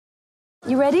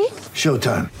You ready?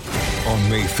 Showtime. On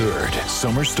May 3rd,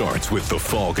 summer starts with The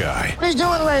Fall Guy. Let's do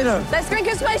it later. Let's drink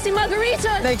a spicy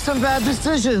margarita. Make some bad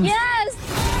decisions. Yes!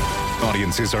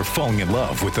 Audiences are falling in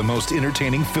love with the most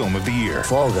entertaining film of the year.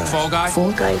 Fall Guy. Fall Guy?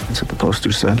 Fall Guy. That's what the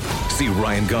poster said. See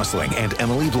Ryan Gosling and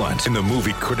Emily Blunt in the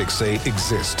movie critics say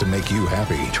exists to make you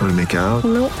happy. Trying to make it out?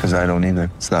 Nope. Because I don't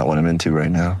either. It's not what I'm into right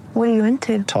now. What are you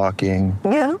into? Talking.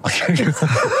 Yeah.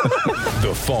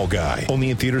 The Fall Guy.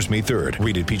 Only in theaters May 3rd.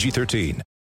 Rated PG-13.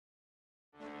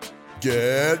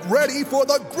 Get ready for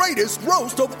the greatest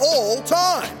roast of all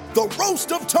time. The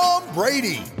Roast of Tom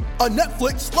Brady. A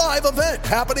Netflix live event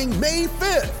happening May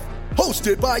 5th.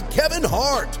 Hosted by Kevin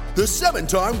Hart. The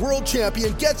 7-time world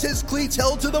champion gets his cleats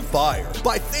held to the fire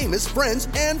by famous friends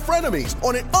and frenemies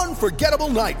on an unforgettable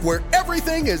night where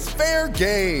everything is fair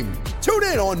game. Tune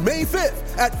in on May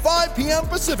 5th at 5 p.m.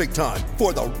 Pacific time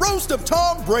for the Roast of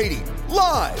Tom Brady.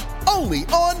 Live only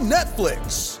on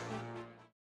Netflix.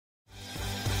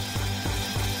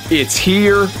 It's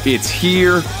here, it's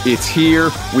here, it's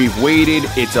here. We've waited,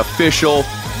 it's official.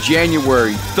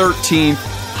 January 13th,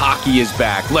 hockey is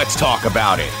back. Let's talk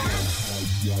about it.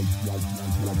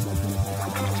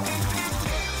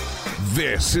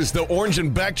 This is the Orange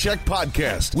and Backcheck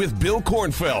podcast with Bill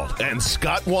Kornfeld and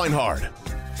Scott Weinhardt.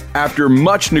 After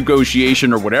much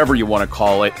negotiation, or whatever you want to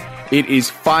call it, it is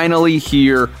finally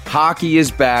here. Hockey is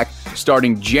back.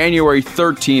 Starting January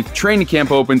 13th. Training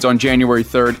camp opens on January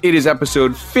 3rd. It is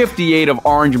episode 58 of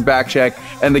Orange and Backcheck,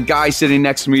 and the guy sitting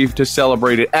next to me to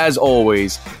celebrate it, as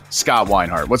always, Scott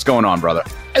Weinhardt. What's going on, brother?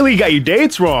 Hey, we got your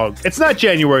dates wrong. It's not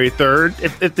January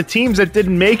 3rd. If the teams that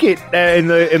didn't make it in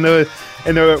the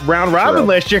round robin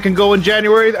last year can go in December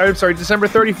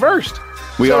 31st.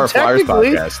 We are a Flyers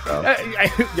podcast,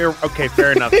 though. Okay,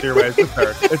 fair enough. You're right.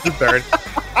 It's the third.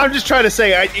 I'm just trying to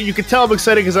say, you can tell I'm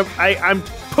excited because I'm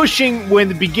pushing when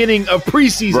the beginning of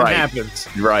preseason happens.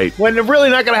 Right. When they're really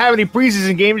not going to have any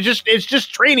preseason games, it's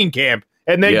just training camp.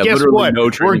 And then guess what?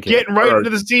 We're getting right into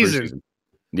the season. Preseason.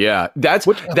 Yeah, that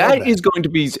is going to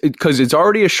be, because it's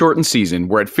already a shortened season.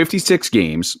 We're at 56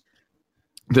 games.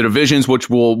 The divisions, which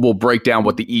we'll break down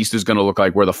what the East is going to look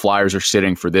like, where the Flyers are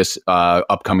sitting for this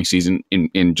upcoming season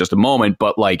in just a moment.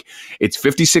 But like, it's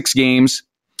 56 games.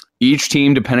 Each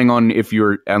team, depending on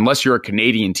unless you're a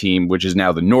Canadian team, which is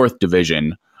now the North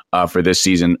Division for this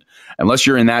season, unless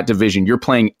you're in that division, you're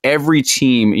playing every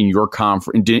team in your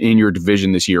in your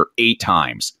division this year 8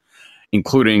 times,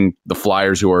 including the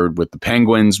Flyers, who are with the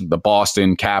Penguins, the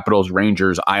Boston Capitals,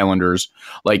 Rangers, Islanders.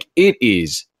 Like, it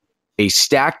is a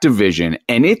stacked division,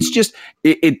 and it's just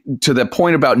it to the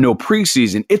point about no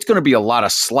preseason. It's going to be a lot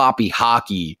of sloppy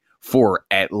hockey for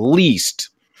at least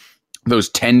those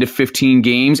 10 to 15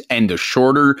 games, and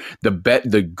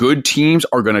the good teams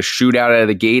are going to shoot out of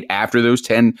the gate after those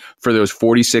 10 for those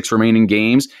 46 remaining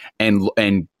games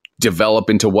and develop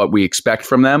into what we expect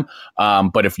from them.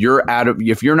 But if you're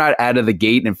not out of the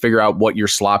gate and figure out what your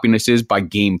sloppiness is by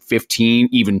game 15,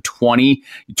 even 20,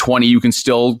 you can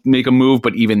still make a move.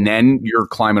 But even then, you're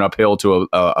climbing uphill to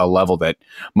a level that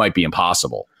might be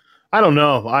impossible. I don't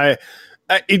know.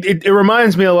 It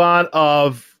reminds me a lot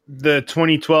of the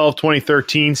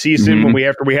 2012-2013 season when we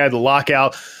had the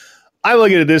lockout. I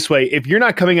look at it this way: if you're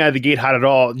not coming out of the gate hot at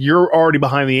all, you're already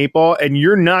behind the 8 ball, and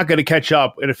you're not going to catch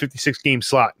up in a 56 game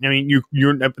slot. I mean,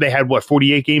 they had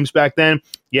 48 games back then.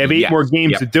 You have 8 more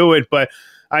games to do it, but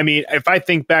I mean, if I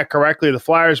think back correctly, the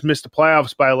Flyers missed the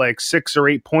playoffs by like 6 or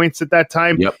 8 points at that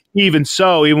time. Yep. Even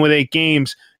so, even with 8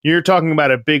 games, you're talking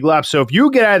about a big lapse. So if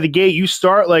you get out of the gate, you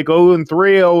start like 0-3,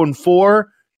 0-4.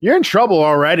 You're in trouble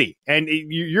already, and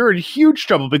you're in huge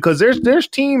trouble because there's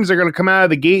teams that are going to come out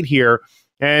of the gate here,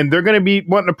 and they're going to be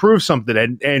wanting to prove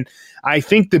something. And I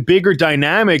think the bigger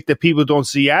dynamic that people don't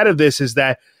see out of this is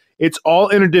that it's all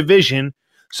interdivision,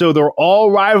 so they're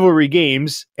all rivalry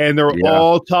games, and they're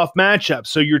all tough matchups.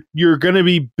 So you're going to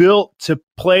be built to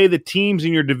play the teams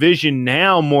in your division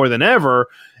now more than ever,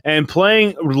 and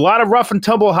playing a lot of rough and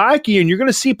tumble hockey, and you're going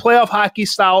to see playoff hockey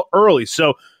style early.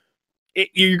 So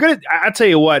I'll tell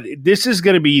you what, this is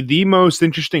going to be the most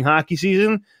interesting hockey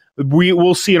season we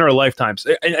will see in our lifetimes.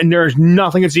 And there's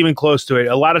nothing that's even close to it.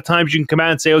 A lot of times you can come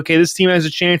out and say, okay, this team has a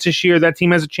chance this year, that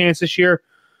team has a chance this year.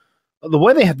 The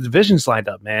way they have the divisions lined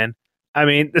up, man. I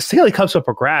mean, the Stanley Cup's up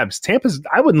for grabs.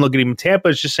 I wouldn't look at even Tampa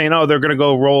as just saying, oh, they're going to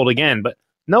go roll it again. But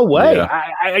no way. Yeah.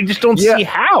 I just don't see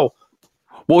how.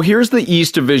 Well, here's the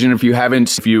East Division. If you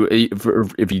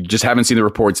just haven't seen the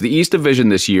reports, the East Division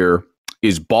this year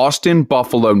is Boston,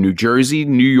 Buffalo, New Jersey,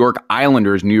 New York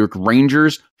Islanders, New York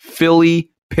Rangers,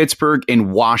 Philly, Pittsburgh,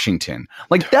 and Washington.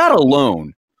 Like, that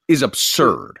alone is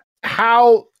absurd.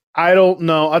 How? I don't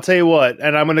know. I'll tell you what,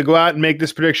 and I'm going to go out and make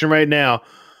this prediction right now.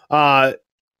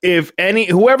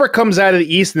 Whoever comes out of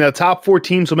the East and the top 4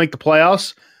 teams will make the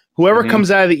playoffs. Whoever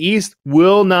comes out of the East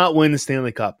will not win the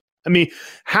Stanley Cup. I mean,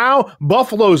 how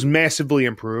Buffalo's massively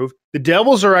improved. The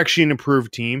Devils are actually an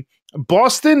improved team.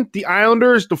 Boston, the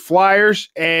Islanders, the Flyers,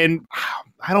 and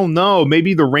I don't know,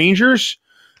 maybe the Rangers,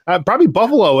 probably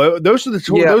Buffalo. Those are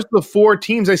the 4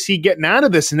 teams I see getting out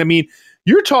of this. And I mean,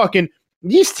 you're talking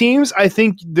these teams. I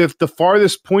think the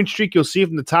farthest point streak you'll see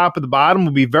from the top of the bottom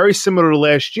will be very similar to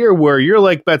last year, where you're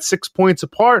like about 6 points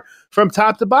apart from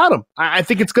top to bottom. I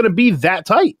think it's going to be that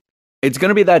tight. It's going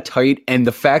to be that tight. And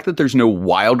the fact that there's no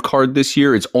wild card this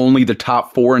year, it's only the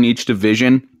top 4 in each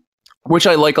division, which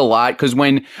I like a lot, because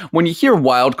when you hear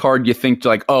wild card, you think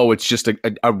like, oh, it's just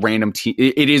a random team.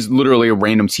 It is literally a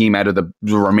random team out of the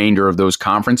remainder of those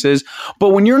conferences. But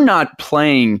when you're not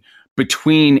playing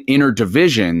between inner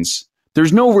divisions,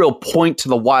 there's no real point to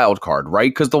the wild card,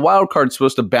 right? Because the wild card is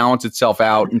supposed to balance itself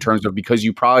out in terms of, because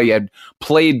you probably had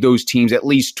played those teams at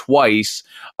least twice,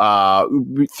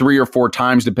 3 or 4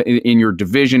 times in your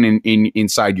division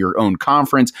inside your own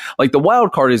conference. Like, the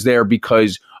wild card is there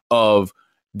because of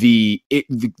the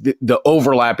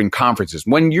overlapping conferences.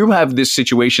 When you have this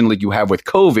situation like you have with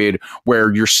COVID,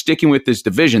 where you're sticking with this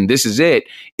division, this is it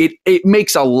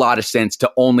makes a lot of sense to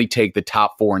only take the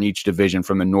top 4 in each division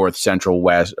from the North, Central,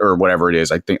 West, or whatever it is.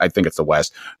 I think it's the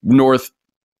West, North,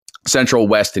 Central,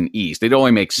 West, and East. It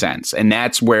only makes sense. And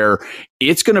that's where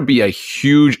it's going to be a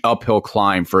huge uphill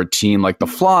climb for a team like the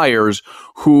Flyers,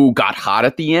 who got hot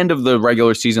at the end of the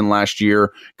regular season last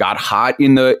year, got hot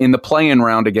in the play-in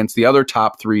round against the other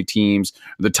top 3 teams,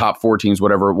 the top 4 teams,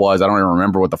 whatever it was. I don't even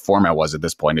remember what the format was at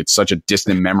this point. It's such a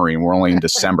distant memory, and we're only in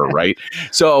December, right?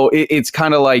 So it's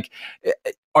kind of like,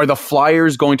 are the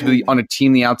Flyers going to be on a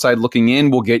team the outside looking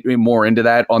in? We'll get more into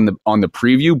that on the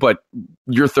preview, but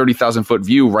your 30,000 foot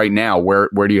view right now, where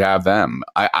do you have them?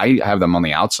 I have them on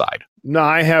the outside. No,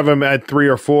 I have them at 3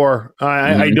 or 4.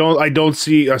 I don't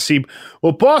see.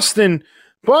 Well, Boston's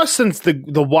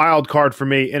the wild card for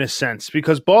me in a sense,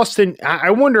 because Boston,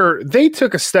 I wonder, they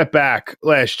took a step back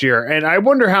last year, and I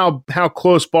wonder how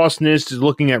close Boston is to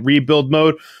looking at rebuild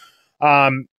mode.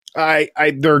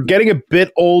 They're getting a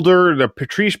bit older. The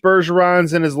Patrice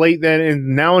Bergeron's now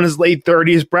in his late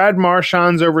 30s. Brad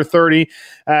Marchand's over 30.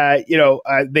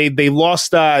 They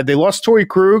lost Torrey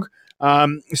Krug,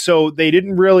 so they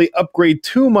didn't really upgrade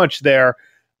too much there.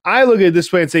 I look at it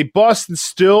this way and say Boston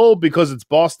still, because it's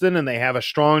Boston and they have a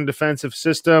strong defensive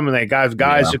system and they have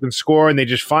guys who can score and they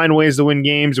just find ways to win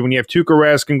games. And when you have Tuukka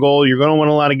Rask in goal, you're going to win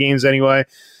a lot of games anyway.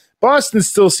 Boston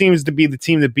still seems to be the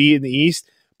team to beat in the East.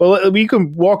 But we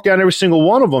can walk down every single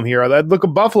one of them here. Look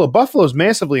at Buffalo. Buffalo's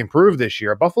massively improved this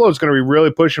year. Buffalo's going to be really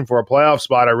pushing for a playoff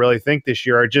spot, I really think, this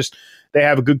year. They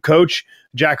have a good coach.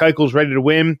 Jack Eichel's ready to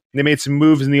win. They made some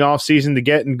moves in the offseason to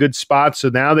get in good spots, so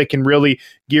now they can really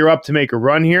gear up to make a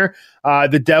run here.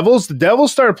 The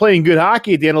Devils started playing good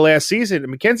hockey at the end of last season.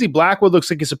 Mackenzie Blackwood looks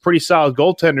like he's a pretty solid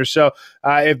goaltender. So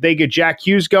if they get Jack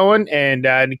Hughes going and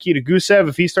Nikita Gusev,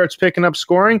 if he starts picking up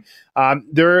scoring,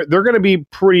 they're going to be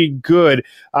pretty good.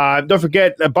 Don't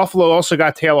forget, Buffalo also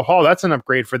got Taylor Hall. That's an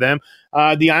upgrade for them.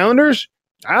 The Islanders,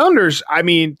 I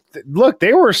mean, look,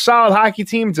 they were a solid hockey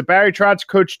team. It's a Barry Trotz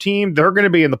coach team. They're going to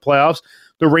be in the playoffs.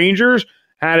 The Rangers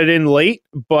had it in late,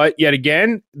 but yet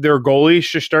again, their goalie,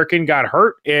 Shesterkin, got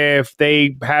hurt. If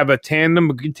they have a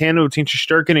good tandem between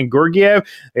Shesterkin and Georgiev,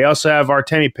 they also have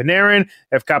Artemi Panarin,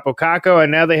 have Capo Caco,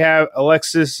 and now they have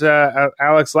Alex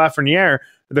Lafreniere,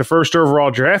 their first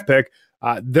overall draft pick.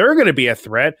 They're going to be a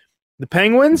threat. The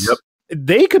Penguins,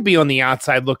 they could be on the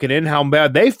outside looking in, how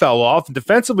bad they fell off.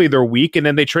 Defensively, they're weak, and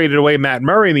then they traded away Matt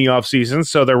Murray in the offseason,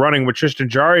 so they're running with Tristan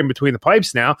Jarry in between the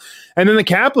pipes now. And then the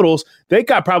Capitals, they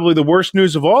got probably the worst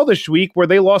news of all this week, where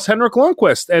they lost Henrik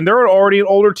Lundqvist, and they're already an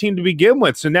older team to begin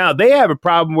with. So now they have a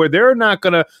problem where they're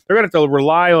going to have to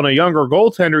rely on a younger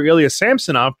goaltender, Ilya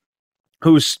Samsonov,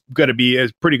 who's going to be a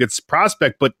pretty good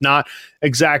prospect, but not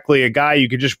exactly a guy you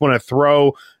could just want to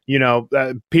throw.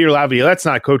 Peter Laviolette's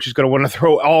not a coach who's going to want to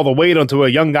throw all the weight onto a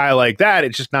young guy like that.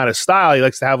 It's just not his style. He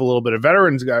likes to have a little bit of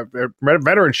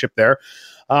veteranship there.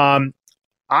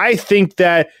 I think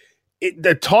that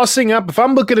the tossing up, if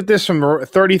I'm looking at this from a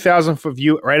 30,000 foot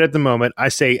view right at the moment, I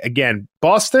say, again,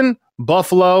 Boston,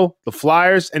 Buffalo, the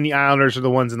Flyers, and the Islanders are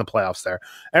the ones in the playoffs there.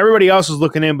 Everybody else is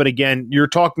looking in, but again, you're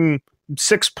talking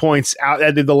 6 points out.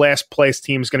 The last place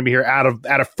team is going to be here out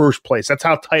of first place. That's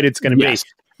how tight it's going to be.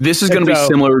 This is going to be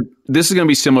similar. this is going to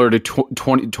be similar to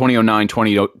 2009,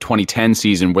 2010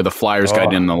 season where the Flyers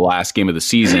got in the last game of the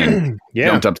season,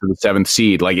 jumped up to the 7th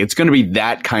seed. Like, it's going to be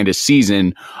that kind of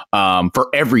season for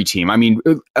every team. I mean,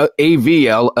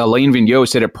 Alain Vigneault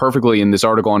said it perfectly in this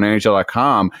article on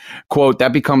NHL.com. Quote,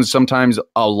 that becomes sometimes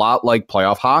a lot like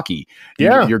playoff hockey.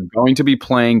 Yeah. You're going to be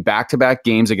playing back-to-back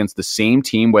games against the same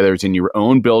team, whether it's in your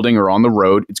own building or on the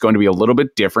road. It's going to be a little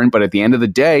bit different, but at the end of the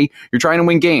day, you're trying to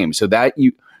win games so that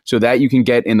you can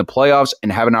get in the playoffs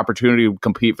and have an opportunity to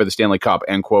compete for the Stanley Cup,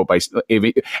 end quote.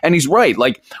 And he's right.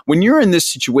 Like, when you're in this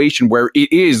situation where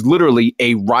it is literally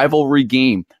a rivalry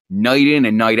game night in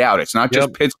and night out, it's not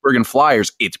just Pittsburgh and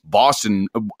Flyers, it's Boston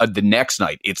the next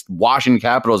night, it's Washington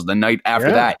Capitals the night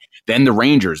after that, then the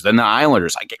Rangers, then the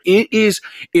Islanders. Like,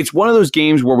 it's one of those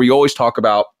games where we always talk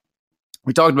about.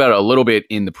 We talked about it a little bit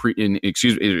in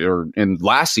in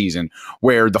last season,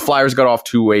 where the Flyers got off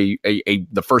to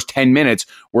the first 10 minutes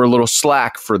were a little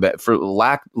slack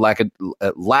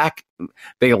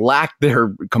they lacked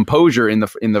their composure in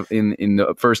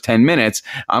the first 10 minutes.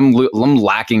 I'm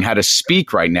lacking how to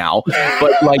speak right now,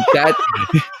 but like that,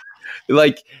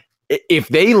 like. If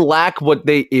they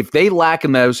lack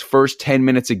in those first 10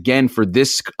 minutes again for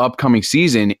this upcoming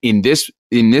season in this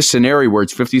scenario where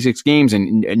it's 56 games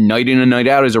and night in and night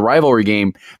out is a rivalry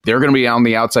game, they're going to be on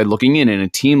the outside looking in. And a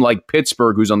team like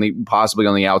Pittsburgh, who's possibly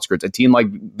on the outskirts, a team like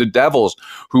the Devils,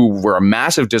 who were a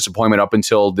massive disappointment up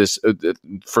until this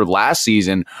for last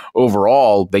season.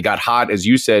 Overall, they got hot, as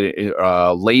you said,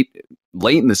 late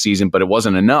in the season, but it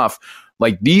wasn't enough.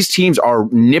 Like, these teams are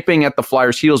nipping at the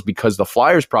Flyers' heels because the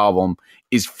Flyers' problem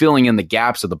is filling in the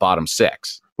gaps of the bottom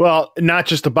 6. Well, not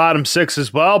just the bottom 6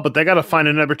 as well, but they got to find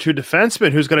a number 2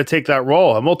 defenseman who's going to take that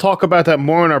role. And we'll talk about that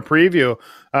more in our preview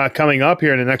coming up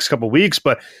here in the next couple of weeks.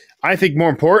 But I think more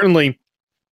importantly,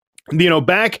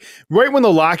 back right when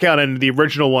the lockout ended, the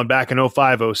original one back in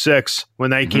 05-06, when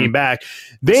they came back,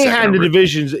 they had the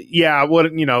divisions. Yeah,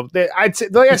 I'd say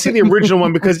the original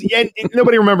one because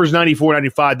nobody remembers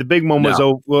 94-95. The big one was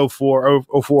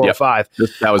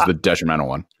 04-05. That was the detrimental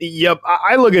one. Yep.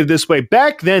 I look at it this way.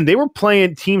 Back then, they were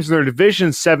playing teams in their division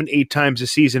 7-8 times a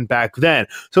season back then.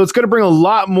 So it's going to bring a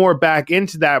lot more back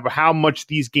into that, how much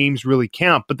these games really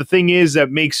count. But the thing is that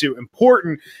makes it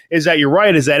important is that you're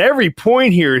right, is that every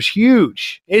point here is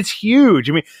huge. It's huge.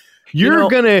 I mean, you're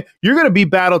gonna be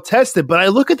battle tested, but I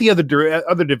look at the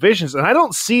other divisions and I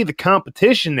don't see the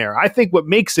competition there. I think what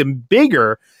makes them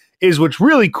bigger is what's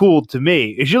really cool to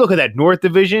me is you look at that North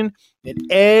Division and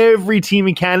every team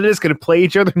in Canada is going to play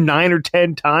each other 9 or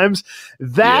 10 times.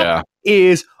 That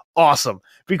is awesome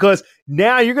because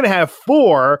now you're going to have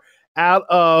 4 out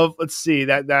of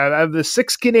that out of the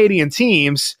 6 Canadian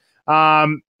teams.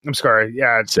 I'm sorry.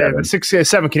 Yeah, 7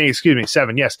 Canadian. Excuse me,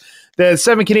 7. Yes, the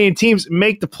 7 Canadian teams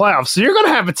make the playoffs. So you're going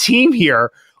to have a team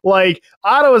here. Like,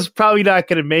 Ottawa's probably not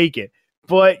going to make it,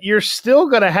 but you're still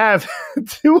going to have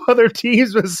 2 other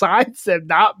teams besides them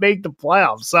not make the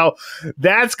playoffs. So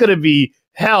that's going to be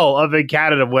hell of in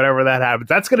Canada whenever that happens.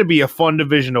 That's going to be a fun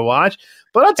division to watch.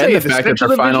 But I'll tell you, the fact that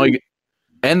they're finally.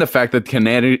 And the fact that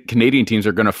Canadian teams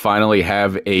are going to finally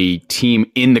have a team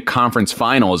in the conference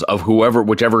finals of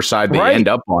whichever side they end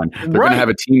up on. They're going to have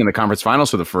a team in the conference finals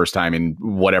for the first time in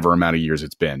whatever amount of years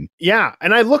it's been. Yeah,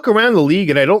 and I look around the league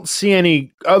and I don't see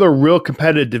any other real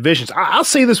competitive divisions. I'll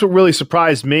say this: what really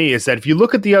surprised me is that if you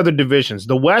look at the other divisions,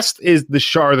 the West is the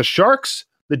Sharks,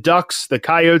 the Ducks, the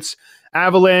Coyotes,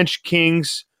 Avalanche,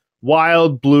 Kings,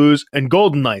 Wild, Blues, and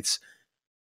Golden Knights.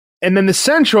 And then the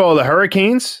Central, the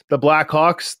Hurricanes, the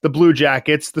Blackhawks, the Blue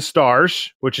Jackets, the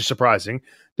Stars, which is surprising,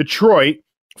 Detroit,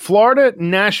 Florida,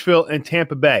 Nashville, and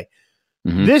Tampa Bay.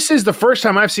 Mm-hmm. This is the first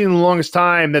time I've seen in the longest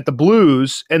time that the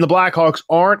Blues and the Blackhawks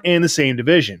aren't in the same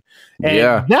division.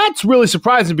 And that's really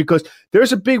surprising because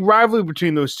there's a big rivalry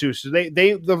between those two. So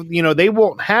they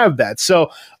won't have that.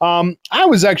 So I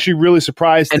was actually really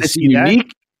surprised to see that.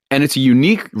 And it's a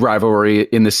unique rivalry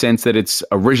in the sense that it's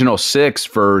original 6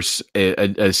 versus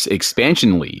a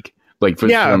expansion league, like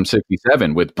from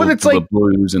 67 with the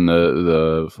Blues and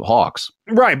the Hawks.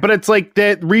 Right, but it's like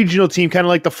that regional team, kind of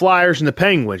like the Flyers and the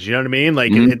Penguins. You know what I mean?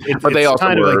 Like, but they also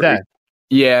kind of like that.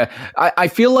 Yeah, I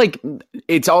feel like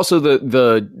it's also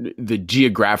the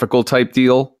geographical type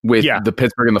deal with the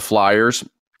Pittsburgh and the Flyers.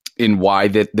 In why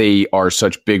that they are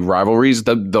such big rivalries.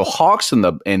 The Hawks and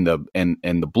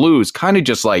the Blues kind of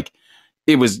just like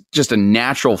it was just a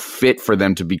natural fit for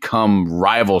them to become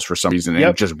rivals for some reason, and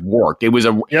it just worked. It was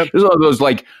one of those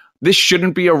like this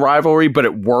shouldn't be a rivalry, but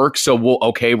it works. So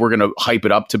we're gonna hype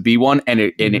it up to be one,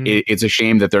 and it's a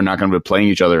shame that they're not going to be playing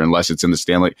each other unless it's in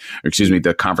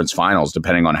the conference finals,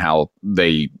 depending on how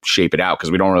they shape it out, because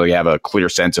we don't really have a clear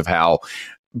sense of how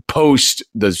post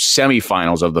the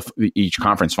semifinals of each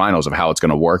conference finals of how it's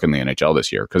going to work in the NHL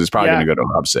this year, because it's probably going to go to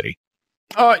Hub City.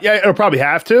 Yeah, it'll probably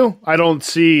have to. I don't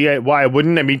see why it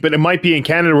wouldn't. I mean, but it might be in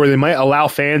Canada where they might allow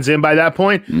fans in by that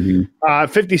point.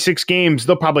 56 games,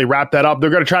 they'll probably wrap that up. They're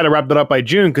going to try to wrap that up by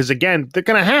June because, again, they're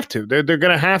going to have to. They're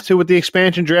going to have to with the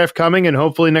expansion draft coming, and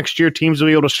hopefully next year teams will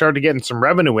be able to start to get some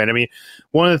revenue in. I mean,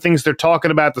 one of the things they're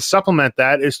talking about to supplement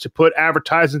that is to put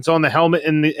advertisements on the helmet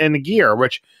and the gear,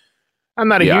 which I'm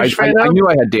not a huge fan of. I knew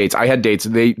I had dates.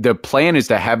 The plan is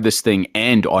to have this thing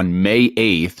end on May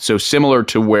 8th, so similar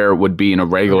to where it would be in a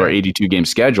regular 82-game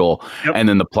schedule, and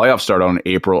then the playoffs start on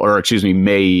May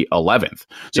 11th.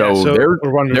 So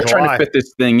they're trying to fit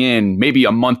this thing in maybe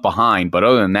a month behind, but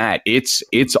other than that, it's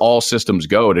all systems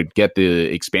go to get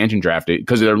the expansion drafted,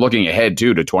 because they're looking ahead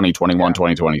too to 2021,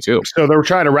 2022. So they're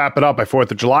trying to wrap it up by 4th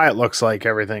of July, it looks like,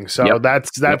 everything. So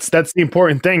that's the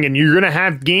important thing, and you're going to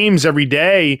have games every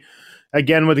day.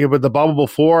 Again, with the bubble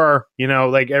before,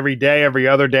 like every day, every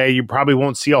other day, you probably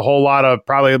won't see a whole lot of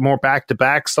probably more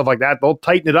back-to-back stuff like that. They'll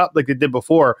tighten it up like they did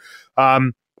before.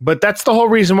 But that's the whole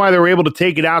reason why they were able to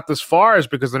take it out this far, is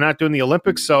because they're not doing the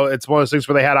Olympics. So it's one of those things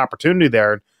where they had opportunity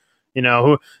there. It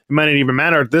might not even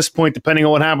matter at this point, depending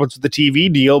on what happens with the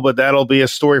TV deal, but that'll be a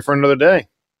story for another day.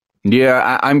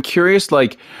 Yeah, I'm curious.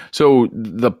 So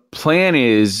the plan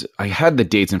is, I had the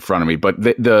dates in front of me, but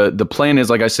the plan is,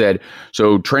 like I said,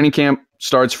 so training camp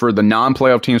starts for the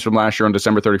non-playoff teams from last year on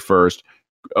December 31st.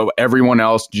 Everyone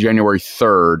else, January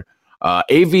 3rd.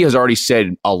 AV has already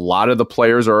said a lot of the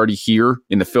players are already here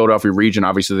in the Philadelphia region.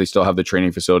 Obviously, they still have the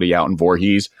training facility out in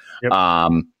Voorhees.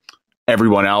 Yep.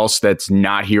 Everyone else that's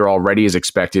not here already is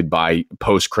expected by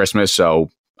post-Christmas. So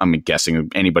I'm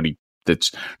guessing anybody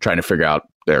that's trying to figure out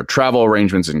their travel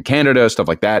arrangements in Canada, stuff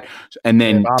like that. And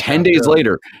then 10 days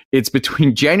later, it's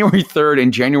between January 3rd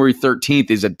and January 13th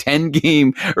is a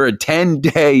 10-game or a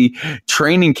 10-day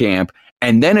training camp.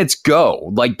 And then it's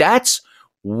go. That's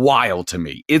wild to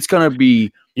me. It's going to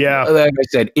be, like I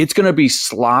said, it's going to be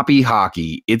sloppy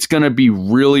hockey. It's going to be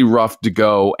really rough to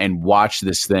go and watch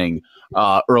this thing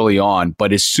early on.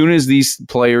 But as soon as these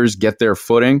players get their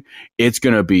footing, it's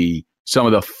going to be some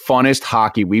of the funnest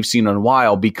hockey we've seen in a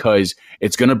while, because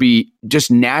it's going to be just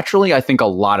naturally, I think, a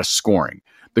lot of scoring.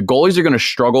 The goalies are going to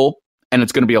struggle, and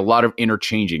it's going to be a lot of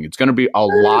interchanging. It's going to be a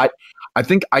lot. I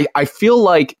think I feel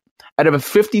like out of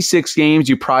 56 games,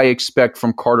 you probably expect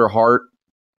from Carter Hart,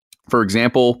 for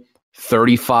example,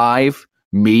 35,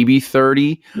 maybe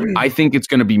 30. I think it's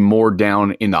going to be more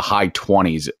down in the high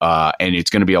 20s, and it's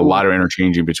going to be a lot of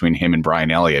interchanging between him and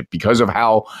Brian Elliott because of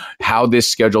how this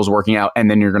schedule is working out.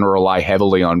 And then you're going to rely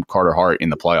heavily on Carter Hart in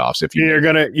the playoffs. You're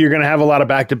going to have a lot of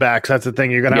back-to-backs. That's the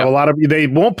thing. You're going to have a lot of. They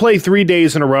won't play 3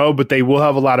 days in a row, but they will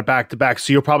have a lot of back-to-backs.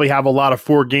 So you'll probably have a lot of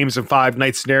 4 games and 5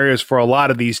 night scenarios for a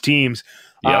lot of these teams.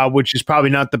 Which is probably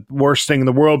not the worst thing in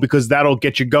the world, because that'll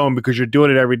get you going, because you're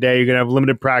doing it every day. You're going to have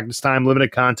limited practice time,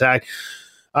 limited contact.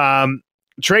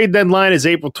 Trade deadline is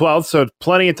April 12th, so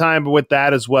plenty of time with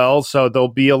that as well. So there'll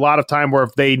be a lot of time where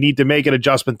if they need to make an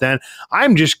adjustment then.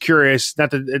 I'm just curious,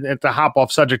 not to hop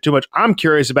off subject too much, I'm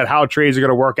curious about how trades are going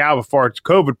to work out before it's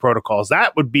COVID protocols.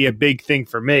 That would be a big thing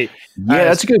for me. Yeah,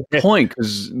 that's a good point,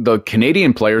 because the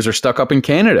Canadian players are stuck up in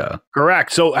Canada.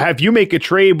 Correct. So if you make a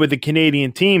trade with the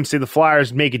Canadian team, say the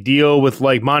Flyers make a deal with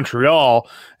Montreal,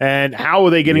 and how are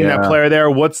they getting that player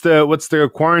there? What's the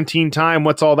quarantine time?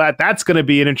 What's all that? That's going to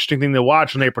be an interesting thing to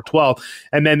watch on April 12th.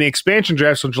 And then the expansion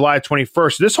draft's on July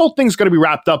 21st. This whole thing's going to be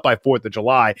wrapped up by 4th of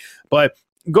July. But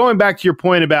going back to your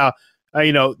point about,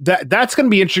 that's going to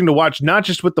be interesting to watch, not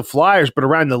just with the Flyers, but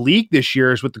around the league this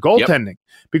year is with the goaltending.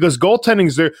 Because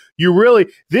goaltending's there.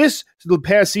 The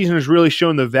past season has really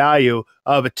shown the value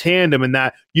of a tandem, in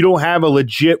that you don't have a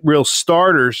legit real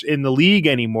starters in the league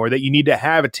anymore, that you need to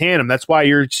have a tandem. That's why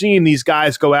you're seeing these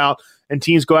guys go out and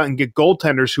teams go out and get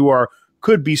goaltenders who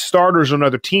could be starters on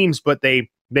other teams, but they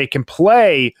can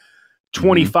play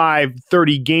 25,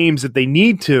 30 games that they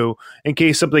need to in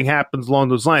case something happens along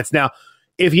those lines. Now,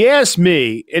 if you ask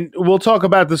me, and we'll talk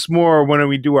about this more when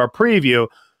we do our preview,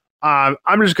 I'm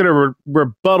just going to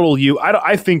rebuttal you.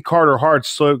 I think Carter Hart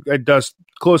does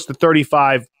close to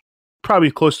 35, probably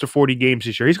close to 40 games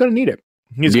this year. He's going to need it.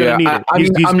 He's going to need it.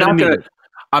 He's going to need it.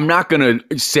 I'm not going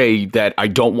to say that I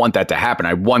don't want that to happen.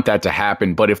 I want that to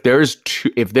happen. But if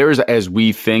there's, as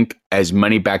we think, as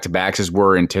many back-to-backs as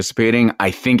we're anticipating,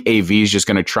 I think AV is just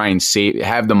going to try and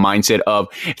have the mindset of,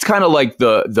 it's kind of like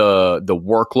the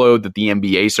workload that the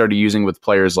NBA started using with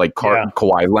players like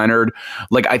Kawhi Leonard.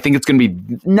 I think it's going to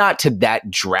be not to that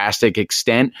drastic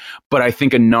extent, but I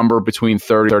think a number between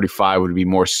 30 and 35 would be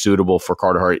more suitable for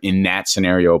Carter Hart in that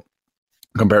scenario.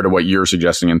 compared to what you're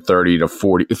suggesting in 35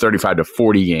 to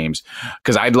 40 games,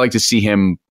 because I'd like to see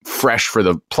him fresh for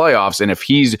the playoffs. And if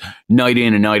he's night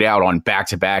in and night out on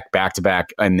back-to-back,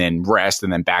 and then rest,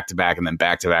 and then back-to-back, and then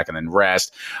back-to-back, and then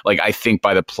rest, like I think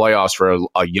by the playoffs for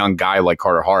a young guy like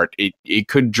Carter Hart, it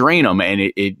could drain him,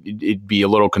 and it'd be a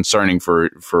little concerning for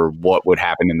what would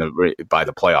happen by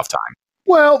the playoff time.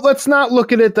 Well, let's not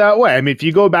look at it that way. I mean, if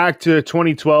you go back to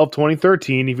 2012,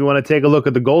 2013, if you want to take a look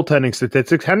at the goaltending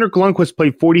statistics, Henrik Lundqvist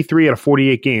played 43 out of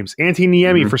 48 games. Antti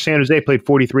Niemi for San Jose played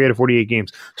 43 out of 48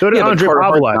 games. So did Andre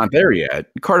Pavelec. Not there yet.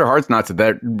 Carter Hart's not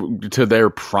to their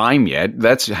prime yet.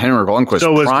 That's Henrik Lundqvist's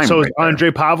prime. So is Andre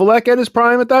Pavelec at his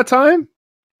prime at that time?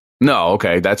 No,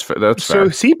 okay, that's fair. So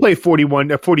he played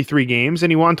 43 games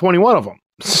and he won 21 of them.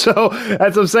 So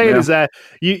that's what I'm saying is that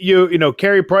you know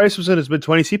Carey Price was in his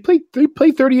mid-20s. He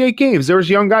played 38 games. There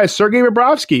was young guys, Sergei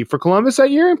Bobrovsky for Columbus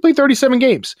that year, and played 37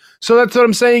 games. So that's what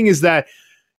I'm saying is that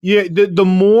the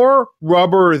more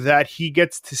rubber that he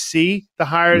gets to see, the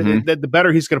higher the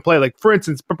better he's going to play. Like for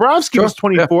instance, Bobrovsky was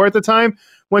 24 at the time,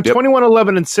 went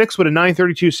 21-11-6 with a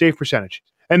 .932 save percentage.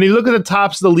 And you look at the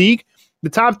tops of the league, the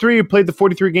top three who played the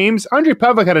 43 games. Andre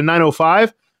Pavelec had a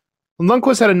 .905.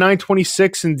 Lundqvist had a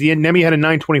 .926 and Niemi had a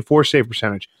 .924 save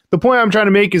percentage. The point I'm trying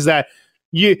to make is that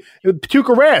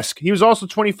Tuukka Rask, he was also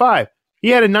 25. He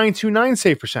had a .929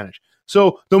 save percentage.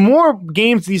 So the more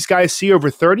games these guys see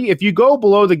over 30, if you go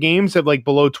below the games of like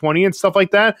below 20 and stuff like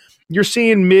that, you're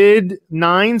seeing mid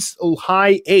 9s,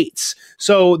 high 8s.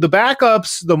 So the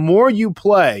backups, the more you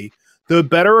play, the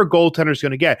better a goaltender is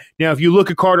going to get. Now, if you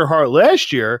look at Carter Hart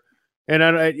last year,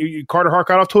 and Carter Hart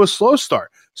got off to a slow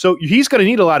start. So he's going to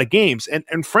need a lot of games.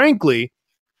 And frankly,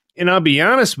 and I'll be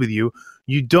honest with you,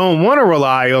 you don't want to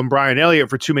rely on Brian Elliott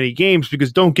for too many games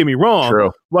because don't get me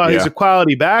wrong, while he's a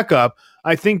quality backup,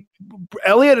 I think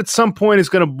Elliott at some point is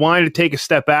going to want to take a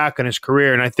step back in his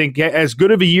career. And I think as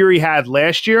good of a year he had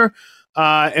last year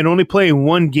and only playing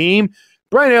one game,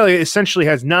 Brian Elliott essentially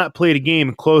has not played a game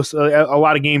in a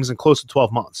lot of games in close to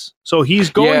 12 months. So he's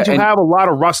going to have a lot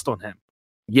of rust on him.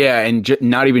 Yeah, and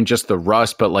not even just the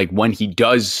rust, but like when he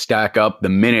does stack up the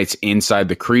minutes inside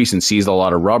the crease and sees a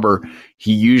lot of rubber,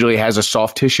 he usually has a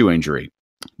soft tissue injury.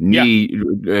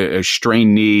 A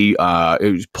strained knee,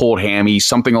 pulled hammy,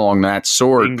 something along that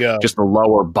sort. Bingo. Just a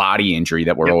lower body injury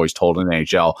that we're always told in the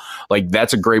NHL. Like,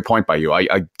 that's a great point by you.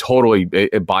 I totally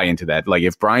buy into that. Like,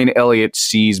 if Brian Elliott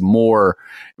sees more,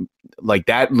 like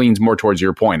that leans more towards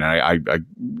your point. And I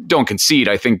don't concede.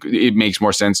 I think it makes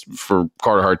more sense for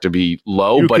Carter Hart to be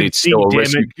low, but it's still a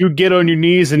risk. You get on your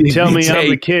knees and tell me I'm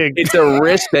the king. It's a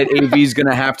risk that AV is going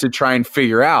to have to try and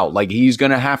figure out. Like, he's going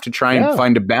to have to try and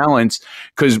find a balance.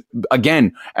 Because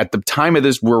again, at the time of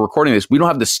this, we're recording this, we don't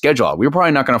have the schedule out. We're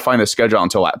probably not going to find the schedule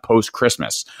until post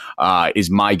Christmas,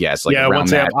 is my guess. Like, once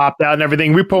they have opt out and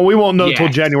everything, we won't know until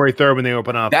January 3rd when they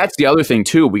open up. That's the other thing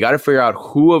too. We got to figure out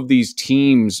who of these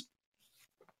teams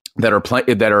who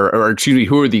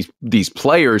are these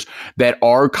players that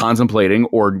are contemplating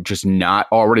or just not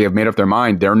already have made up their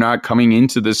mind. They're not coming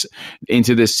into this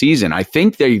season. I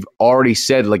think they've already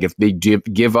said, like, if they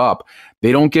give up,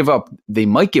 they don't give up. They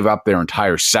might give up their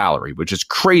entire salary, which is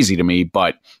crazy to me.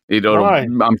 But you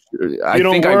don't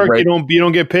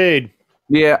get paid.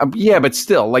 Yeah, but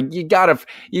still, like,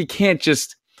 you can't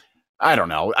just. I don't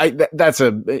know.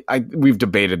 We've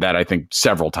debated that, I think,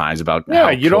 several times about.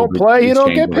 Yeah, you don't play, you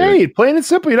don't get paid. Plain and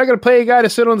simple. You're not going to pay a guy to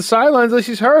sit on the sidelines unless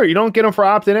he's hurt. You don't get him for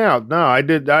opting out. No, I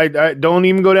don't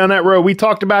even go down that road. We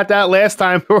talked about that last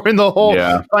time during the whole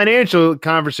financial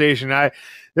conversation.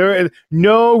 There is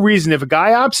no reason. If a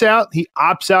guy opts out, he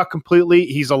opts out completely.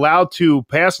 He's allowed to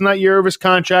pass on that year of his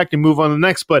contract and move on to the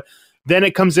next. But then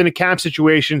it comes into cap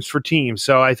situations for teams.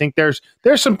 So I think there's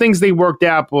some things they worked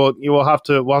out, but we'll have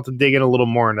to dig in a little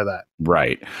more into that.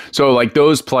 Right. So like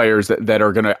those players that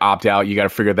are going to opt out, you got to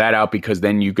figure that out, because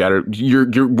then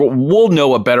we'll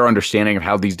know a better understanding of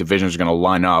how these divisions are going to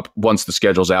line up once the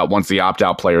schedule's out, once the opt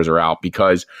out players are out.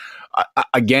 Because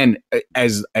again,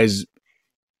 as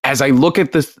I look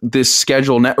at this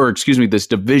schedule this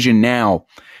division now,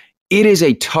 it is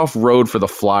a tough road for the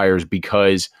Flyers,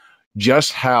 because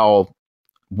just how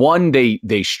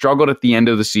they struggled at the end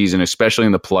of the season, especially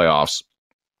in the playoffs.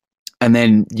 And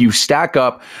then you stack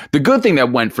up. The good thing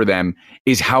that went for them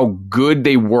is how good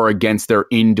they were against their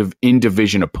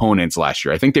in-division opponents last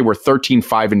year. I think they were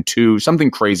 13-5-2, something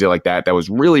crazy like that. That was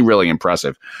really, really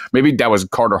impressive. Maybe that was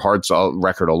Carter Hart's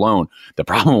record alone. The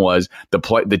problem was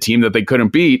the team that they couldn't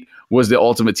beat was the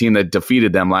ultimate team that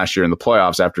defeated them last year in the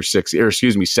playoffs after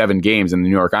 7 games in the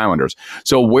New York Islanders.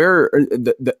 So where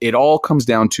it all comes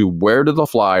down to, where do the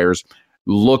Flyers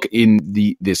look in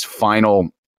this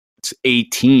final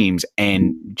 8 teams,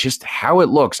 and just how it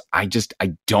looks, I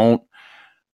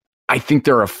think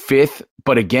they're a 5th,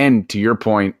 but again, to your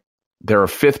point, they're a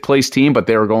 5th place team, but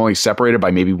they were only separated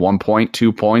by maybe 1 point,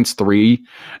 2 points, 3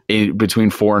 between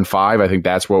 4 and 5. I think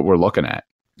that's what we're looking at.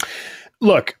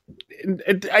 Look,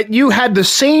 you had the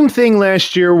same thing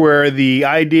last year where the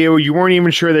idea you weren't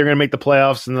even sure they were going to make the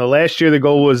playoffs, and the last year the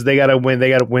goal was they got to win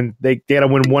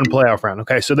one playoff round.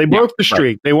 Okay, so they broke the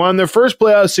streak. Right. They won their first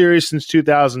playoff series since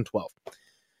 2012.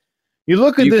 You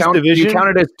look at this division.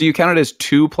 Do you count it as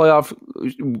 2 playoff?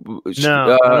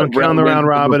 No, I don't count the round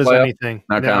robin as anything.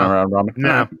 Not counting the round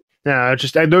robin. No,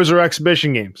 just those are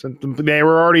exhibition games. They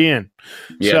were already in.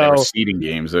 Yeah, they were seeding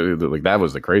games. Like that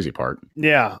was the crazy part.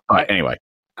 Yeah. Anyway,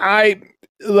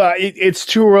 it's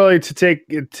too early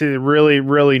to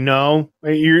really know.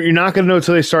 You're not going to know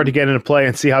until they start to get into play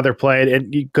and see how they're played,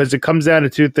 and because it comes down to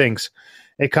 2 things.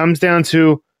 It comes down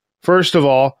to, first of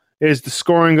all, is the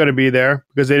scoring going to be there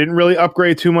because they didn't really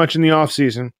upgrade too much in the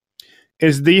offseason?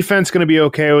 Is defense going to be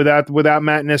okay without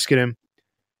Matt Niskanen?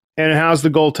 And how's the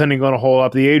goaltending going to hold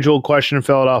up? The age-old question in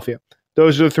Philadelphia.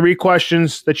 Those are the 3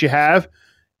 questions that you have.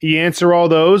 You answer all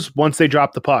those once they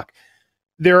drop the puck.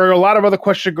 There are a lot of other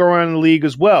questions going on in the league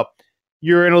as well.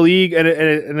 You're in a league and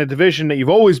in a division that you've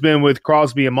always been with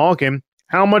Crosby and Malkin.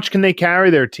 How much can they carry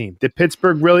their team? Did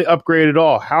Pittsburgh really upgrade at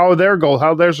all? How's their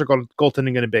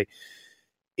goaltending going to be?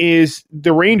 Is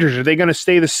the Rangers, are they going to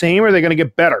stay the same or are they going to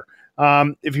get better?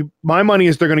 My money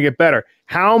is they're going to get better.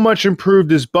 How much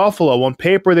improved is Buffalo? On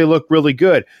paper, they look really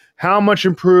good. How much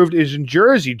improved is in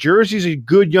Jersey? Jersey's a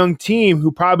good young team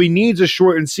who probably needs a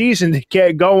shortened season to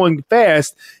get going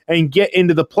fast and get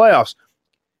into the playoffs.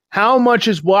 How much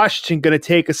is Washington going to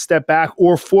take a step back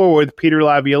or forward with Peter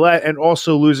Laviolette and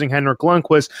also losing Henrik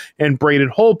Lundqvist and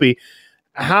Braden Holtby?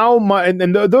 How much?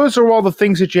 And those are all the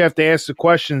things that you have to ask the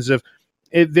questions of.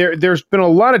 There's been a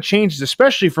lot of changes,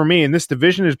 especially for me in this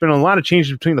division. There's been a lot of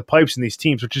changes between the pipes in these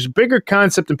teams, which is a bigger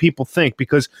concept than people think,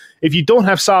 because if you don't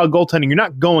have solid goaltending, you're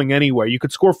not going anywhere. You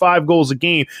could score 5 goals a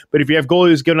game, but if you have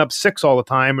goalies giving up 6 all the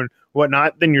time and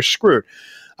whatnot, then you're screwed.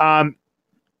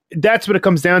 That's what it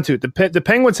comes down to. The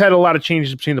Penguins had a lot of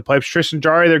changes between the pipes. Tristan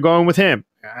Jarry, they're going with him.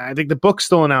 I think the book's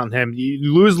still out on him.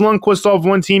 You lose Lundqvist off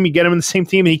one team, you get him in the same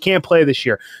team, and he can't play this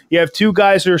year. You have 2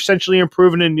 guys who are essentially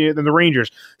improving in the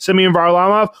Rangers. Semyon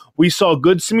Varlamov, we saw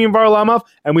good Semyon Varlamov,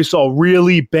 and we saw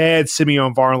really bad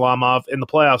Semyon Varlamov in the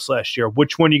playoffs last year.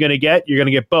 Which one are you going to get? You're going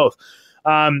to get both.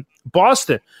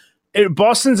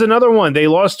 Boston's another one. They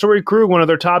lost Torrey Krug, one of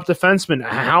their top defensemen.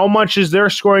 How much is their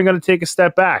scoring going to take a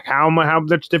step back? How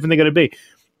much different are they going to be?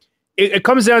 It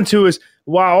comes down to is,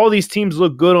 while all these teams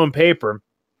look good on paper,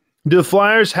 do the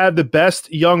Flyers have the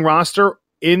best young roster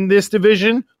in this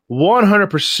division?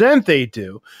 100% they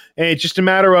do. And it's just a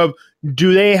matter of,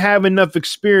 do they have enough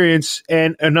experience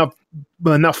and enough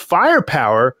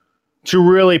firepower to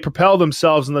really propel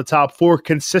themselves in the top 4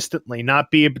 consistently,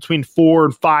 not be between 4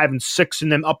 and 5 and 6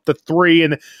 and then up to 3?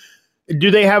 And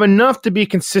do they have enough to be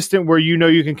consistent where you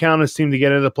can count on this team to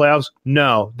get into the playoffs?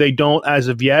 No, they don't as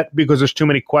of yet, because there's too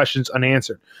many questions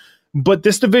unanswered. But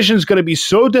this division is going to be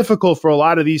so difficult for a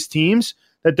lot of these teams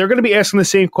that they're going to be asking the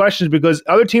same questions, because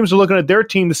other teams are looking at their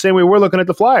team the same way we're looking at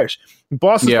the Flyers.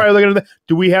 Boston's probably looking at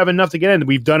do we have enough to get in?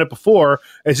 We've done it before.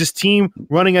 Is this team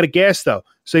running out of gas, though?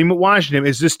 Same with Washington.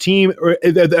 Is this team, or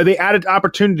are they added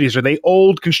opportunities? Are they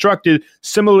old, constructed,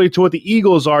 similarly to what the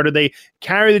Eagles are? Do they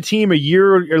carry the team a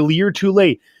year too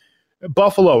late?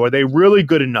 Buffalo, are they really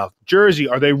good enough? Jersey,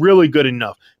 are they really good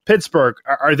enough? Pittsburgh,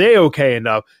 are they okay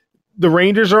enough? The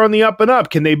Rangers are on the up and up.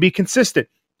 Can they be consistent?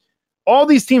 All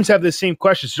these teams have the same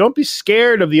questions. So don't be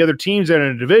scared of the other teams that are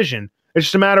in a division. It's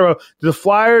just a matter of, do the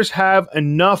Flyers have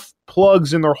enough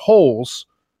plugs in their holes?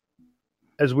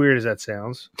 As weird as that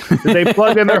sounds, did they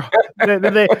plug in their?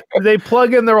 Did they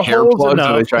plug in their hair holes plugs? Enough?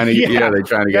 Are they trying to get? They're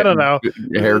trying to get. I don't know.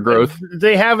 Hair growth.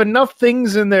 They have enough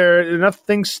things in there, enough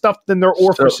things stuffed in their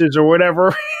orifices or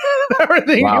whatever.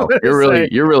 Wow,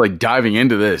 you're really diving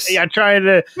into this. Yeah, trying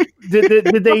to.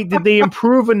 Did they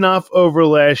improve enough over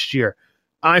last year?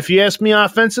 If you ask me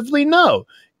offensively, no.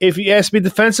 If you ask me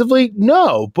defensively,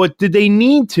 no. But did they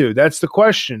need to? That's the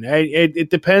question.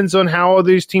 It depends on how all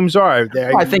these teams are.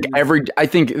 I think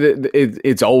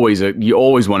it's always you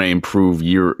always want to improve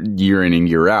year in and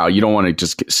year out. You don't want to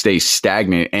just stay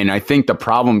stagnant. And I think the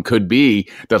problem could be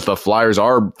that the Flyers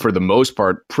are, for the most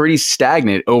part, pretty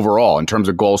stagnant overall in terms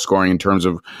of goal scoring. In terms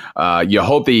of you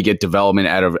hope that you get development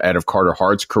out of Carter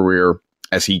Hart's career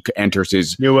as he enters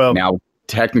his now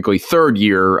technically third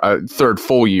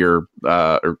full year,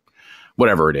 or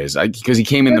whatever it is, because he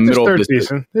came in the middle of this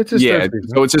season. It's his third season.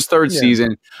 So it's his third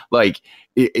season. Like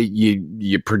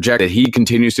you project that he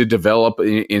continues to develop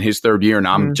in his third year, and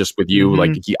I'm just with you.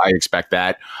 Like I expect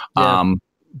that. Yeah.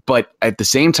 But at the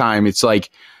same time, it's like,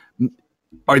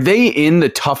 are they in the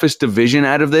toughest division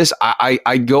out of this? I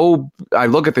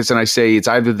look at this and I say it's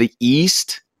either the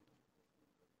East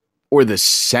or the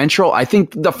Central. I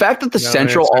think the fact that the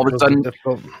Central all of a sudden,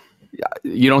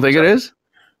 you don't think it is?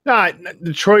 Nah,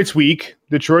 Detroit's weak.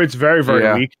 Detroit's very,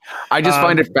 very weak. I just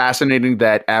find it fascinating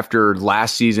that after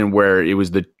last season, where it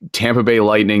was the Tampa Bay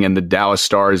Lightning and the Dallas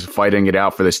Stars fighting it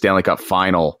out for the Stanley Cup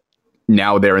final,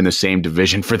 now they're in the same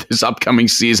division for this upcoming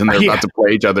season. They're about to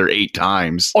play each other 8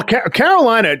 times. Well,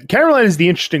 Carolina is the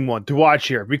interesting one to watch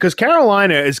here, because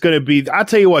Carolina is going to be, I'll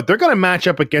tell you what, they're going to match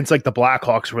up against like the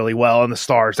Blackhawks really well and the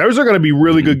Stars. Those are going to be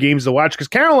really good games to watch, because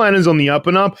Carolina's on the up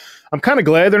and up. I'm kind of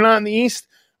glad they're not in the East.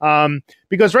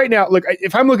 Because right now, look,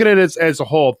 if I'm looking at it as a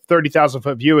whole,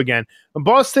 30,000-foot view again,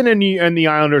 Boston and the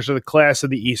Islanders are the class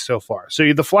of the East so far.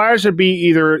 So the Flyers would be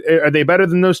either, are they better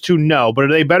than those two? No. But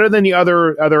are they better than the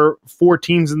other 4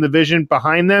 teams in the division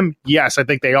behind them? Yes, I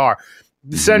think they are.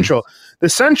 The Central,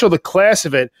 the class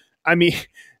of it, I mean,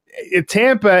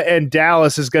 Tampa and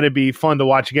Dallas is going to be fun to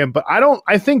watch again. But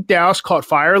I think Dallas caught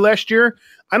fire last year.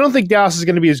 I don't think Dallas is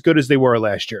going to be as good as they were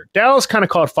last year. Dallas kind of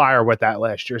caught fire with that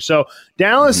last year. So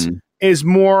Dallas is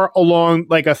more along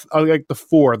like the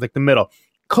 4, like the middle.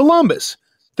 Columbus,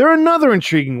 they're another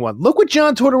intriguing one. Look what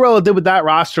John Tortorella did with that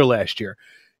roster last year.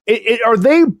 Are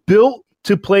they built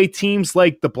to play teams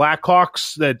like the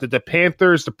Blackhawks, the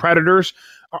Panthers, the Predators?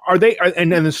 Are they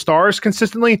and the Stars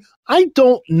consistently? I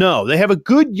don't know. They have a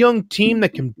good young team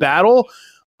that can battle.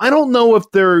 I don't know if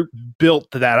they're built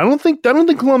to that. I don't think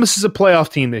Columbus is a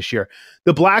playoff team this year.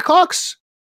 The Blackhawks,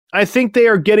 I think they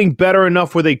are getting better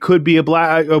enough where they could be a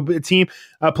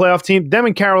playoff team. Them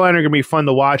and Carolina are going to be fun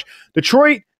to watch.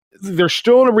 Detroit, they're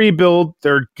still in a rebuild.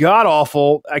 They're god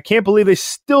awful. I can't believe they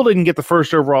still didn't get the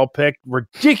first overall pick.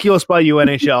 Ridiculous by you,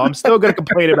 NHL. I'm still going to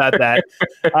complain about that.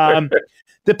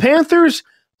 The Panthers.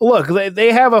 Look,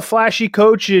 they have a flashy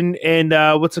coach and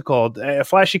what's it called? A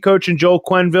flashy coach in Joel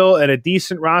Quenneville and a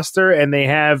decent roster, and they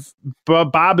have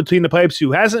Bob between the pipes,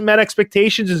 who hasn't met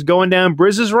expectations, is going down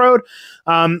Brizz's road.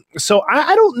 So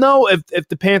I don't know if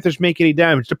the Panthers make any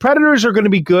damage. The Predators are going to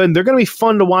be good, and they're going to be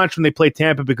fun to watch when they play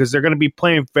Tampa, because they're going to be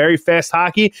playing very fast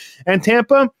hockey. And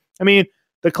Tampa, I mean,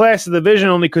 the class of the division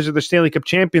only because they're the Stanley Cup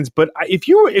champions. But if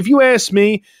you ask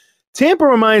me, Tampa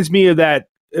reminds me of that.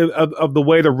 Of the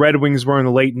way the Red Wings were in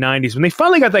the late 90s. When they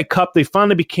finally got that cup, they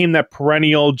finally became that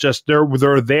perennial, just they're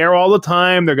there all the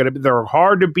time. They're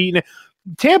hard to beat.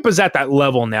 Tampa's at that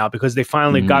level now because they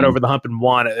finally got over the hump and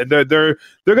won it. They're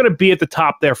going to be at the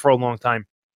top there for a long time.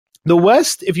 The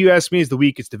West, if you ask me, is the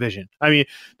weakest division. I mean,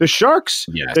 the Sharks,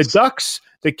 the Ducks,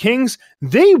 the Kings,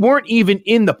 they weren't even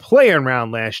in the play-in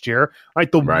round last year.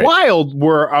 Like the Wild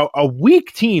were a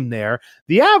weak team there.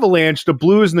 The Avalanche, the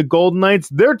Blues, and the Golden Knights,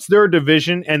 that's their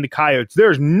division, and the Coyotes.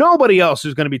 There's nobody else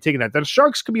who's going to be taking that. The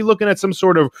Sharks could be looking at some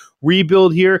sort of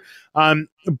rebuild here.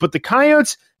 But the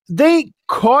Coyotes, they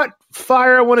caught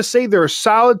fire. I want to say they're a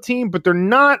solid team, but they're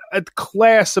not a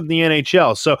class of the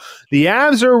NHL. So the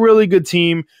Avs are a really good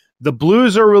team. The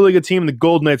Blues are a really good team. The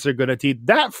Golden Knights are a good team.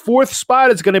 That 4th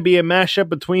spot is going to be a mashup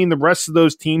between the rest of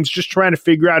those teams, just trying to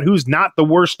figure out who's not the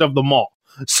worst of them all.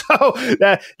 So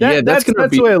that's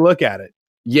the way I look at it.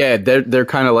 Yeah, they're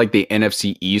kind of like the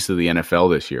NFC East of the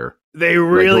NFL this year. They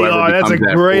really are. That's a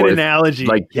great analogy.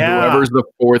 Like whoever's the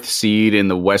 4th seed in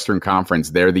the Western Conference,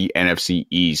 they're the NFC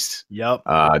East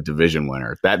division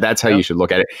winner. That's how you should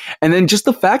look at it. And then just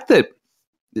the fact that,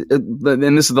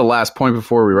 and this is the last point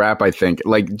before we wrap, I think,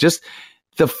 like just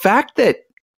the fact that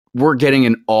we're getting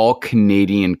an all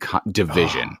Canadian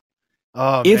division.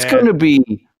 It's going to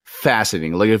be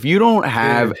fascinating. Like if you don't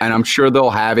have, and I'm sure they'll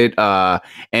have it,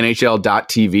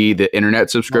 NHL.tv, the internet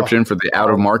subscription for the out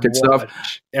of market stuff.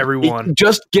 Everyone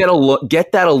just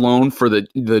get that alone for the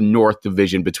North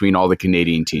Division between all the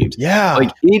Canadian teams. Yeah.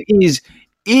 Like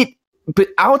but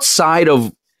outside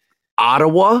of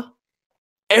Ottawa,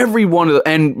 every one of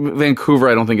and Vancouver,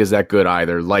 I don't think is that good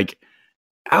either. Like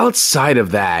outside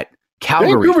of that,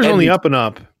 Calgary, Vancouver's only up and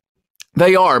up.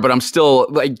 They are, but I'm still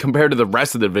like compared to the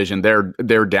rest of the division,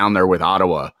 they're down there with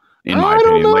Ottawa. In my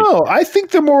opinion, I don't know. I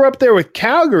think they're more up there with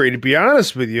Calgary, to be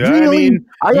honest with you. Really? I mean,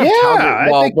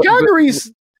 I think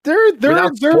Calgary's. They're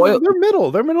middle.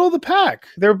 They're middle of the pack.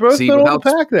 They're both middle of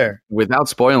the pack there. Without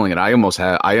spoiling it,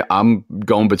 I'm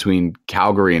going between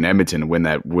Calgary and Edmonton to win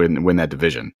that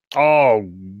division. Oh,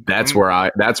 that's where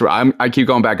I keep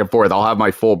going back and forth. I'll have my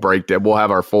full breakdown. We'll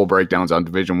have our full breakdowns on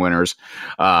division winners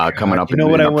coming up. You know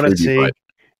what I want to see?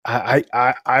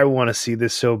 I want to see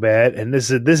this so bad, and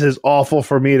this is awful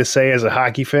for me to say as a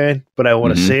hockey fan, but I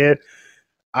want to say it.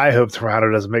 I hope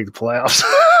Toronto doesn't make the playoffs.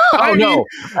 No,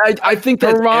 I think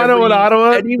that Toronto and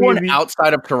Ottawa. Anyone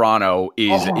outside of Toronto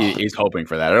is hoping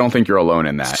for that. I don't think you're alone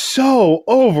in that. So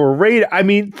overrated. I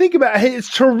mean, think about it. Is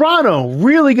Toronto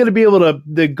really going to be able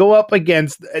to go up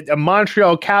against a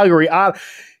Montreal, Calgary?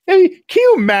 Can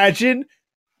you imagine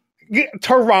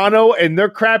Toronto and their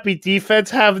crappy defense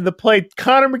having to play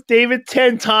Connor McDavid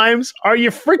 10 times? Are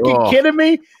you freaking kidding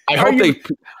me? I hope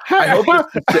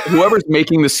whoever's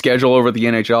making the schedule over the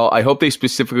NHL, I hope they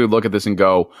specifically look at this and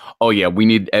go, "Oh yeah, we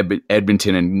need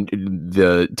Edmonton and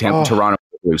the Toronto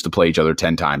Blues to play each other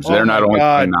 10 times. They're not only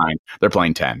playing 9; they're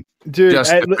playing 10." Dude,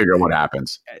 just to figure out what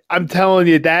happens. I'm telling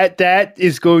you that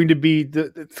is going to be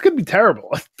it's going to be terrible.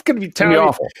 It's going to be terrible.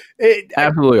 Awful.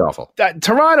 Absolutely awful.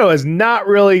 Toronto has not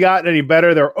really gotten any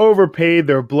better. They're overpaid.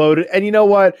 They're bloated. And you know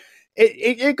what?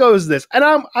 It goes this. And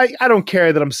I don't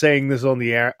care that I'm saying this on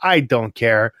the air. I don't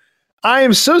care. I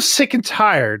am so sick and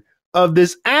tired of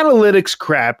this analytics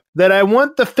crap that I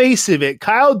want the face of it,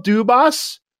 Kyle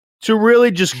Dubas, to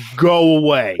really just go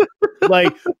away.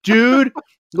 Dude,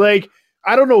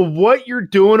 I don't know what you're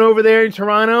doing over there in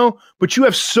Toronto, but you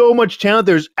have so much talent.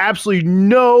 There's absolutely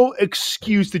no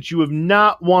excuse that you have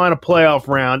not won a playoff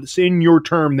round. It's in your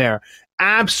term there.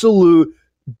 Absolute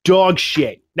dog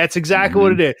shit. That's exactly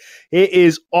what it is. It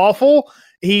is awful.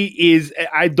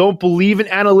 I don't believe in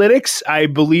analytics. I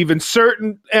believe in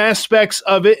certain aspects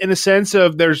of it in a sense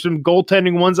of there's some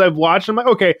goaltending ones I've watched. I'm like,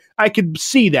 okay, I can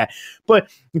see that. But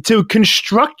to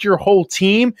construct your whole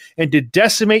team and to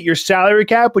decimate your salary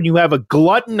cap when you have a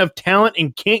glutton of talent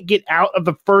and can't get out of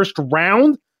the first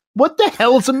round, what the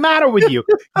hell is the matter with you?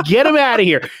 Get him out of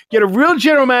here. Get a real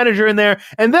general manager in there,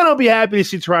 and then I'll be happy to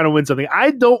see Toronto win something.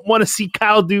 I don't want to see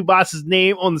Kyle Dubas's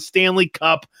name on the Stanley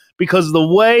Cup because of the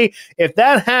way, if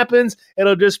that happens,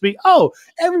 it'll just be,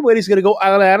 everybody's going to go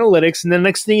out on analytics, and then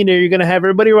next thing you know, you're going to have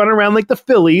everybody running around like the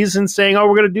Phillies and saying,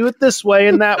 we're going to do it this way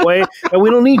and that way, and we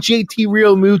don't need JT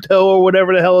Realmuto or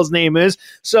whatever the hell his name is.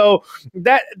 So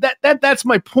that's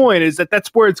my point, is that's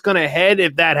where it's going to head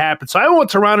if that happens. So I want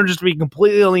Toronto just to be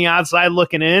completely on the outside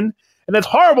looking in, and that's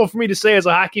horrible for me to say as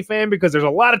a hockey fan because there's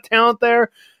a lot of talent there,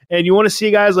 and you want to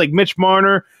see guys like Mitch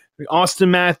Marner,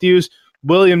 Austin Matthews,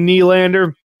 William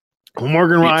Nylander,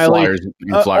 Morgan Riley,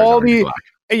 obviously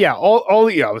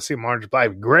Marge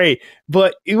Black, great,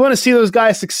 but you want to see those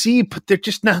guys succeed, but they're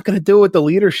just not going to do it with the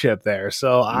leadership there.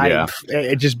 So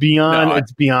it's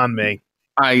beyond me.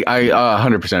 I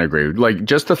 100% agree.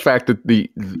 Just the fact that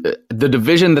the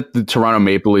division that the Toronto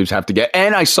Maple Leafs have to get,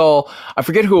 and I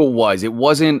forget who it was. It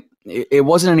wasn't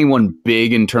anyone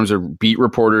big in terms of beat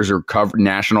reporters or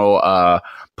national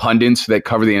pundits that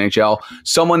cover the NHL.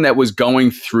 Someone that was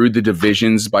going through the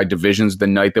divisions by divisions the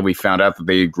night that we found out that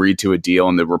they agreed to a deal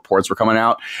and the reports were coming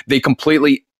out. They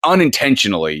completely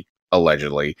unintentionally,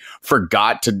 allegedly,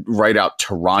 forgot to write out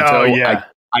Toronto. Oh, yeah.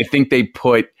 I think they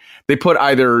put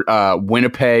either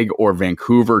Winnipeg or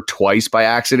Vancouver twice by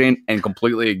accident and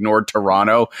completely ignored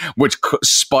Toronto, which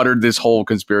sputtered this whole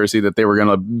conspiracy that they were going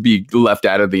to be left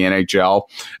out of the NHL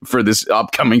for this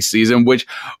upcoming season, which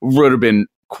would have been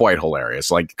quite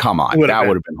hilarious. Come on, that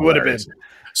would have been hilarious.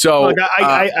 So look,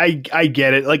 I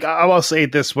get it. I will say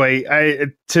it this way.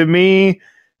 To me,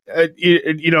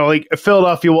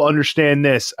 Philadelphia will understand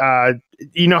this.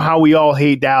 You know how we all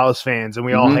hate Dallas fans and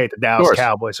we all hate the Dallas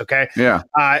Cowboys. Okay. Yeah.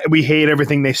 We hate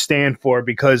everything they stand for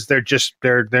because they're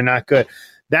not good.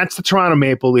 That's the Toronto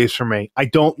Maple Leafs for me. I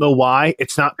don't know why.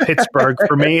 It's not Pittsburgh.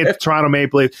 For me, it's Toronto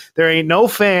Maple Leafs. There ain't no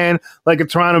fan like a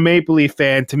Toronto Maple Leaf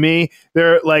fan. To me,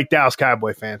 they're like Dallas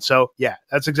Cowboy fans. So, yeah,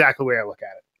 that's exactly the way I look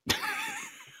at it.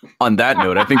 On that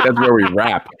note, I think that's where we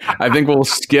wrap. I think we'll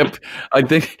skip.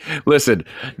 Listen,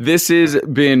 this is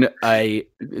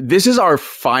our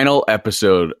final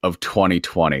episode of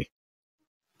 2020.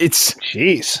 It's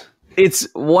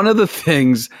one of the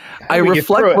things I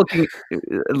reflect looking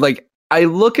I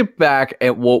look back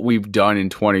at what we've done in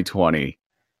 2020,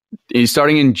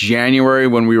 starting in January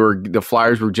when the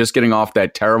Flyers were just getting off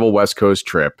that terrible West Coast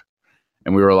trip.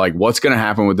 And we were like, what's going to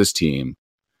happen with this team?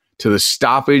 To the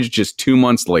stoppage just 2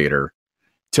 months later,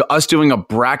 to us doing a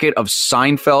bracket of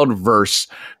Seinfeld versus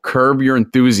Curb Your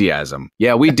Enthusiasm.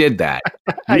 Yeah, we did that.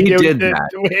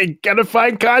 We gotta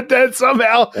find content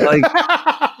somehow.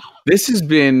 This has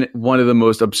been one of the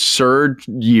most absurd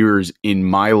years in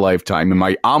my lifetime.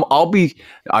 I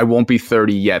won't be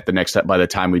 30 yet by the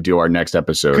time we do our next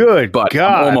episode. Good, but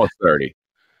God. I'm almost 30.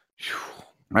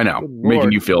 I know,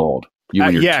 making you feel old. You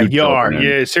and your yeah, two you are. children.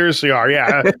 Yeah, seriously are.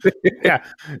 Yeah, yeah.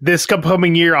 This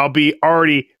upcoming year, I'll be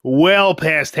already well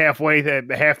past halfway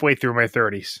through my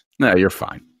 30s. No, you're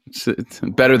fine. It's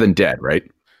better than dead, right?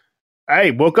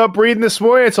 Hey, woke up breathing this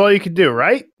morning. That's all you can do,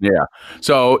 right? Yeah.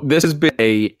 So this has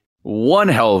been one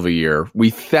hell of a year.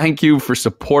 We thank you for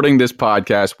supporting this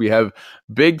podcast. We have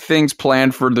big things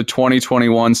planned for the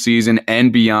 2021 season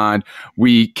and beyond.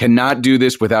 We cannot do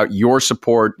this without your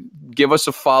support. Give us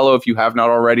a follow if you have not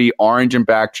already. Orange and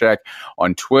Backcheck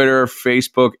on Twitter,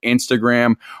 Facebook,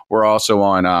 Instagram. We're also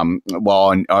on,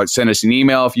 send us an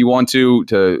email if you want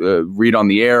to read on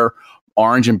the air,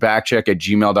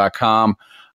 orangeandbackcheck@gmail.com.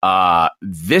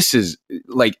 This is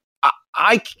like,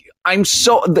 I'm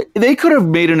so, they could have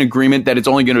made an agreement that it's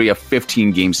only going to be a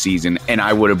 15-game season, and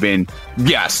I would have been,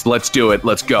 yes, let's do it,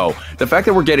 let's go. The fact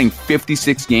that we're getting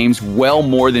 56 games, well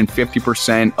more than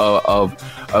 50%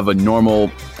 of a normal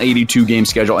 82-game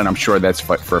schedule, and I'm sure that's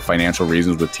for financial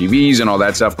reasons with TVs and all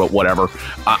that stuff, but whatever.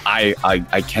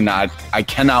 I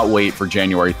cannot wait for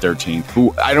January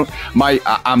 13th.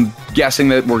 I'm guessing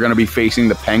that we're going to be facing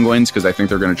the Penguins because I think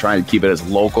they're going to try and keep it as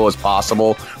local as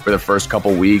possible for the first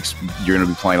couple weeks. You're going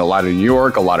to be playing a lot of New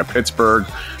York, a lot of Pittsburgh,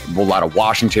 a lot of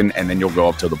Washington, and then you'll go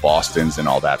up to the Bostons and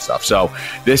all that stuff. So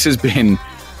this has been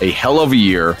a hell of a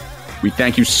year. We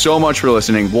thank you so much for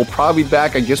listening. We'll probably be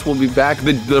back. I guess we'll be back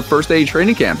the first day of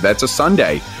training camp. That's a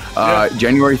Sunday,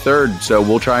 January 3rd. So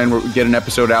we'll try and get an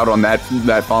episode out on that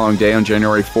following day on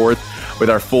January 4th with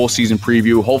our full season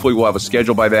preview. Hopefully we'll have a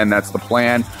schedule by then. That's the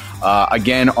plan.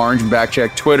 Again, Orange and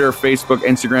Backcheck, Twitter, Facebook,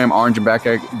 Instagram, Orange and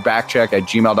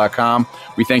Backcheck@gmail.com.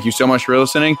 We thank you so much for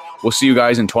listening. We'll see you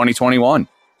guys in 2021.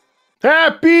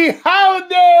 Happy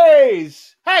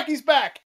holidays! Hackey's back.